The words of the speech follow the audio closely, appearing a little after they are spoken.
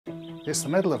It's the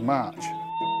middle of March,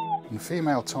 and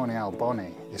female tawny owl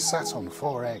Bonnie is sat on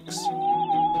 4 eggs.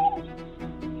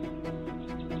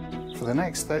 For the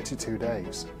next 32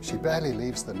 days, she barely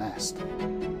leaves the nest,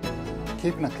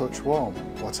 keeping her clutch warm,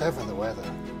 whatever the weather.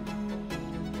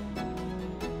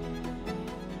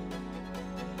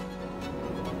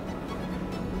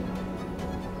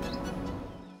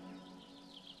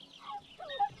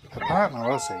 Her partner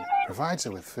Ozzy provides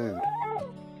her with food.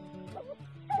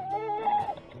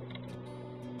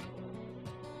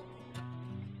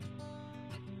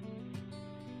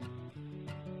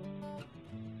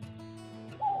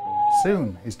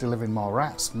 Soon he's delivering more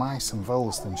rats, mice and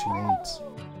voles than she needs.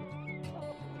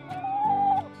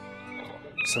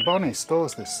 So Bonnie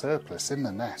stores this surplus in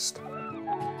the nest.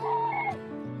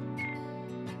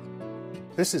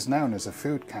 This is known as a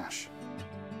food cache.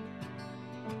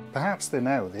 Perhaps they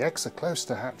know the eggs are close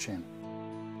to hatching.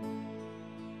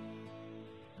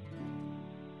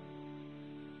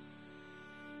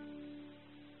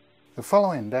 The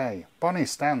following day, Bonnie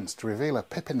stands to reveal a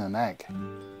pip in an egg,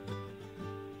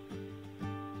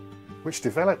 which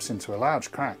develops into a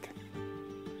large crack.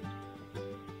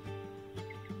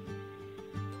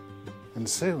 And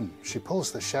soon she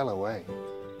pulls the shell away.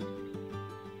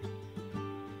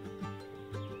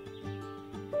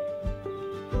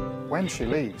 When she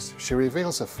leaves, she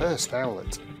reveals her first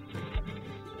owlet.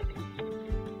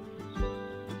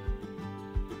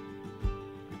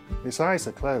 Its eyes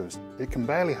are closed, it can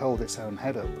barely hold its own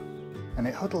head up, and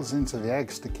it huddles into the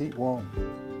eggs to keep warm.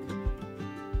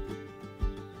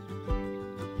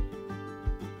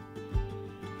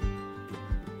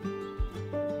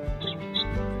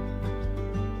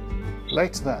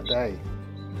 Later that day,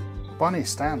 Bonnie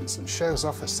stands and shows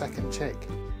off her second chick.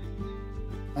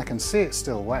 I can see it's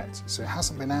still wet, so it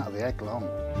hasn't been out of the egg long.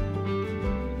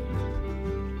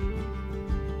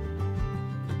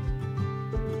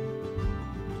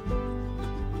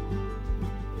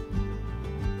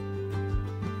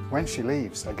 When she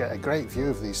leaves, I get a great view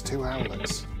of these 2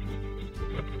 owlets.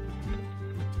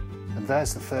 And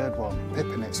there's the third one,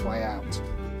 pipping its way out.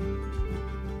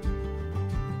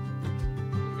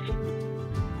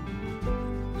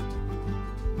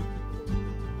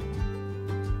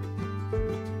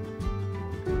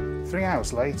 Three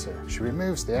hours later, she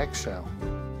removes the eggshell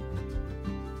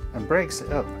and breaks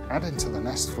it up, adding to the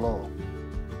nest floor.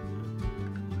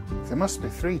 There must be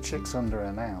 3 chicks under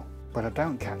her now, but I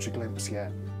don't catch a glimpse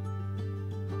yet.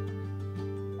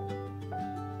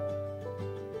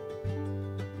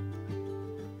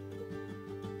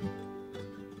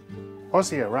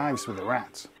 Ozzy arrives with a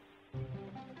rat.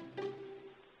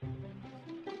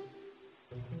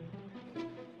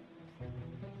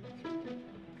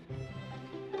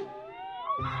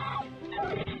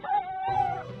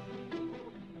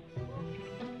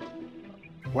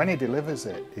 When he delivers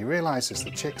it, he realises the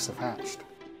chicks have hatched,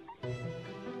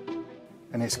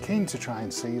 and is keen to try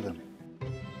and see them.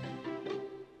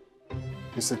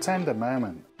 It's a tender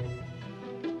moment.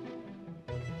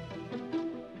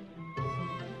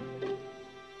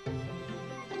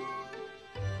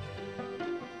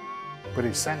 But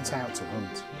he's sent out to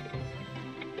hunt.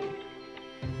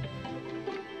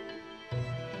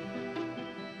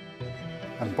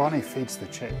 And Bonnie feeds the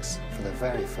chicks for the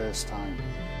very first time.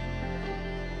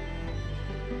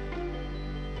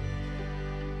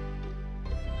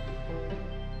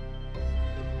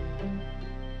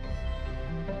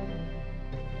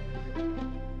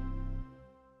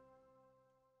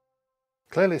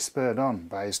 Clearly spurred on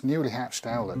by his newly hatched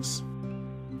owlets,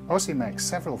 Ozzy makes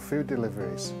several food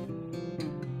deliveries,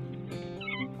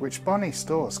 which Bonnie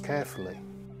stores carefully.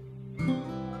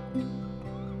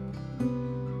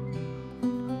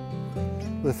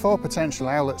 With 4 potential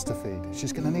owlets to feed,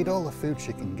 she's going to need all the food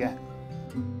she can get.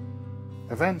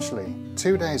 Eventually,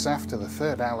 2 days after the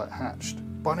 3rd owlet hatched,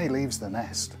 Bonnie leaves the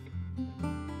nest,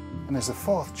 and there's a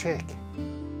 4th chick.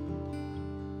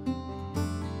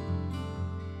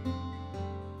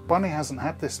 Bonnie hasn't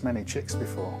had this many chicks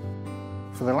before.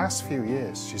 For the last few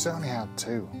years, she's only had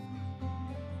 2.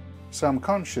 So I'm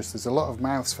conscious there's a lot of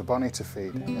mouths for Bonnie to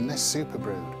feed in this super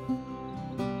brood.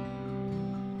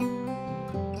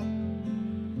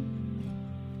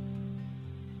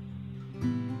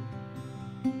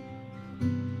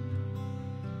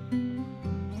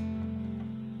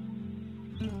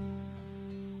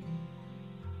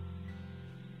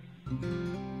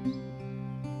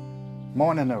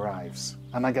 Morning arrives,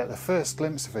 and I get the first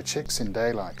glimpse of her chicks in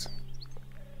daylight.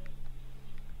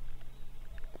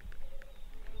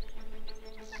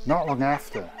 Not long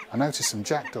after, I notice some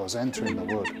jackdaws entering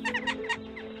the wood.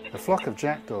 A flock of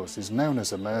jackdaws is known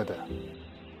as a murder.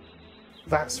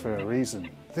 That's for a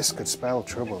reason. This could spell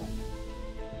trouble.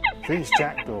 These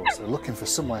jackdaws are looking for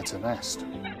somewhere to nest.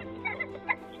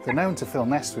 They're known to fill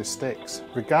nests with sticks,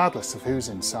 regardless of who's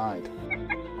inside.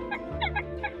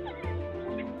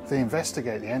 They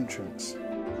investigate the entrance,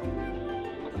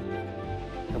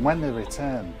 and when they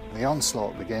return, the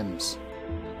onslaught begins.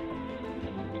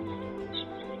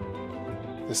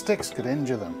 The sticks could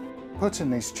injure them, putting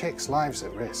these chicks' lives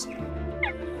at risk,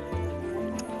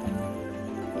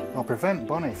 or prevent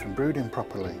Bonnie from brooding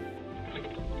properly.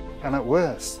 And at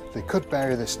worst, they could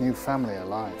bury this new family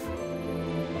alive.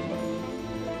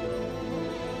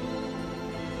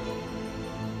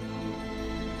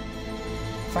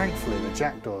 Thankfully, the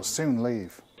jackdaws soon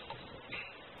leave.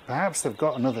 Perhaps they've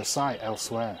got another site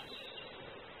elsewhere.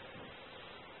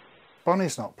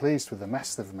 Bonnie's not pleased with the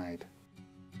mess they've made,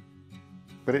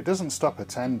 but it doesn't stop her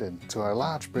tending to her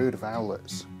large brood of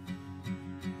owlets.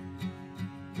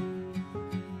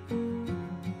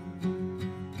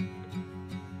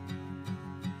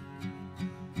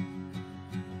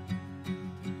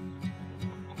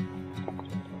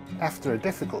 After a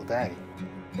difficult day,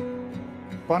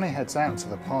 Bonnie heads out to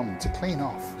the pond to clean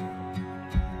off.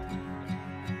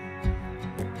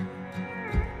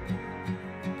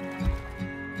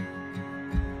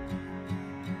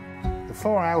 The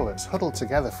 4 owlets huddle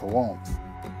together for warmth,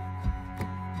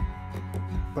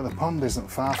 but the pond isn't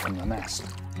far from the nest.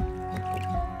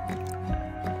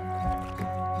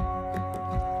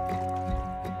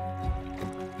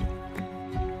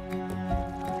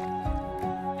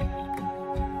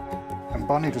 And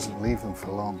Bonnie doesn't leave them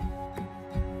for long.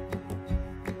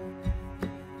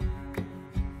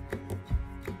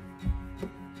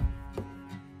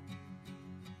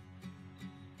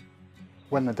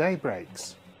 When the day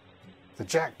breaks, the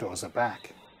jackdaws are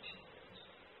back.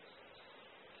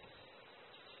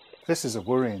 This is a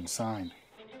worrying sign.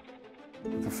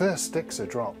 The first sticks are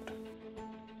dropped,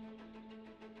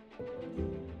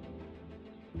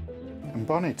 and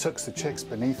Bonnie tucks the chicks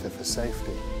beneath her for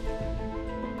safety.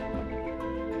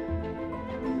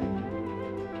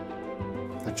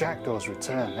 The jackdaws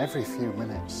return every few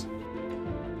minutes.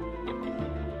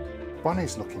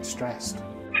 Bonnie's looking stressed.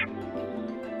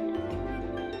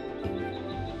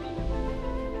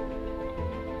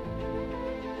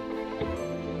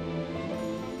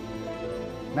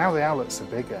 Now the owlets are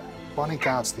bigger, Bonnie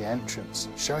guards the entrance,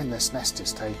 showing this nest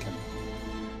is taken.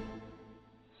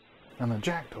 And the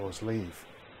jackdaws leave.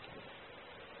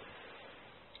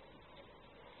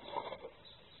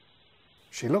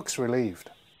 She looks relieved.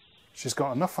 She's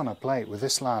got enough on her plate with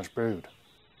this large brood.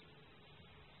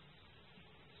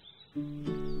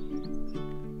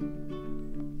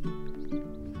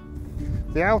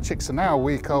 The owl chicks are now a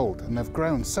week old and they've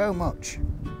grown so much.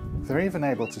 They're even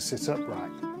able to sit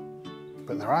upright,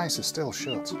 but their eyes are still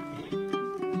shut.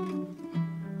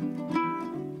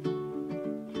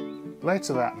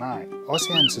 Later that night,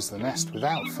 Ozzy enters the nest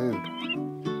without food.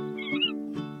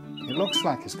 It looks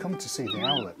like he's come to see the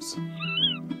owlets.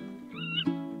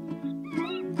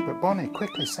 But Bonnie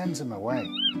quickly sends him away.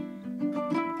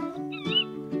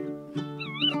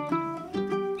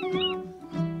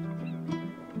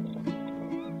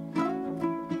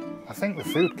 I think the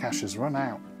food cache has run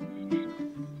out.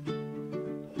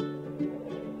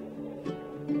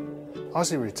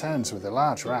 Ozzy returns with a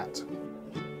large rat.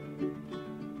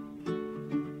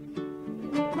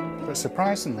 But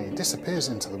surprisingly, he disappears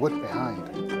into the wood behind.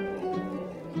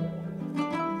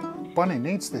 Bonnie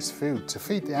needs this food to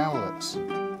feed the owlets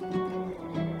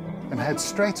and heads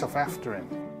straight off after him.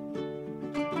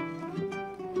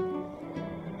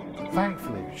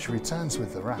 Thankfully, she returns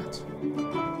with the rat.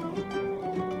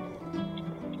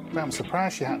 But I'm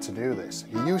surprised she had to do this.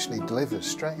 He usually delivers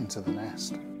straight into the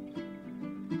nest.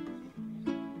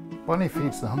 Bonnie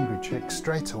feeds the hungry chicks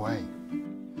straight away.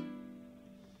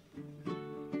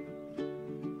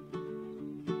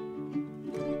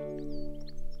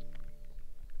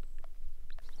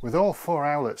 With all 4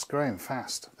 owlets growing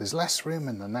fast, there's less room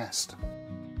in the nest.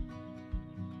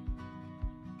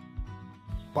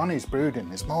 Bonnie's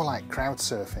brooding is more like crowd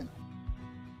surfing.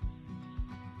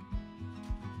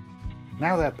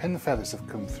 Now their pin feathers have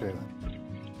come through,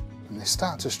 and they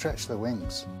start to stretch their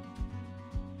wings.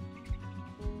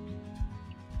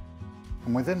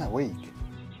 And within a week,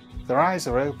 their eyes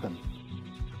are open.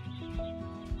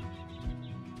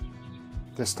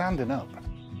 They're standing up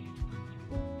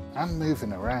and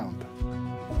moving around.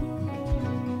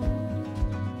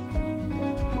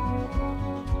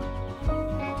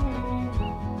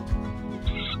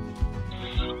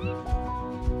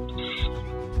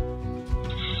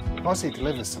 Ozzy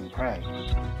delivers some prey.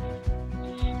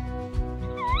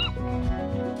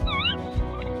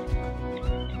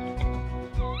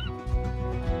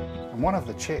 And and one of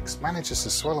the chicks manages to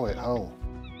swallow it whole,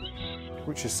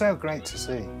 which is so great to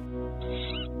see.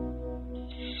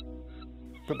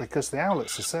 But because the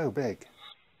owlets are so big,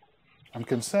 I'm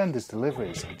concerned his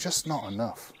deliveries are just not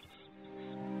enough.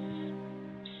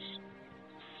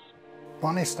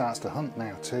 Bonnie starts to hunt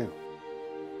now too,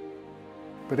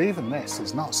 but even this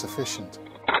is not sufficient.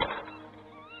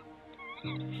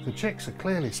 The chicks are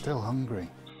clearly still hungry.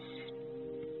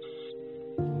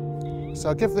 So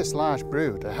I'll give this large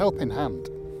brood a helping hand,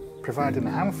 providing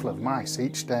a handful of mice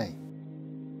each day,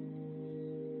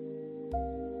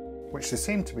 which they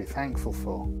seem to be thankful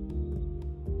for.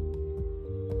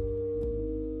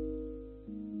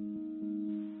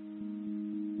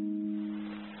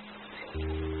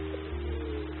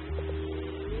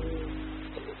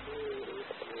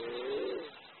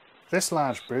 This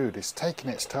large brood is taking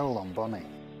its toll on Bonnie.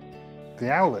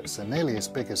 The owlets are nearly as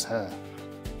big as her.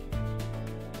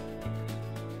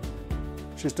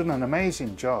 She's done an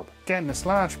amazing job getting this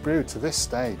large brood to this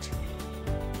stage.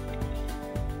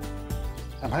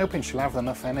 I'm hoping she'll have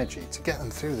enough energy to get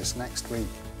them through this next week,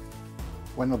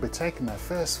 when they'll be taking their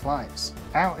first flights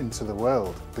out into the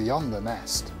world beyond the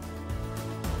nest.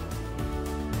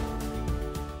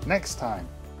 Next time,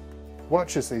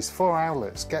 watch as these 4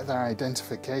 owlets get their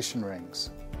identification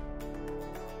rings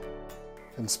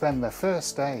and spend their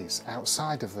first days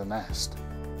outside of the nest.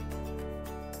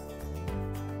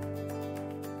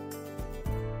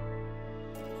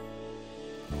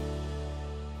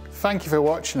 Thank you for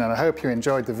watching, and I hope you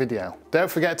enjoyed the video. Don't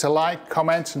forget to like,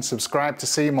 comment and subscribe to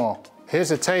see more.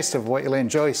 Here's a taste of what you'll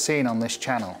enjoy seeing on this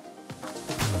channel.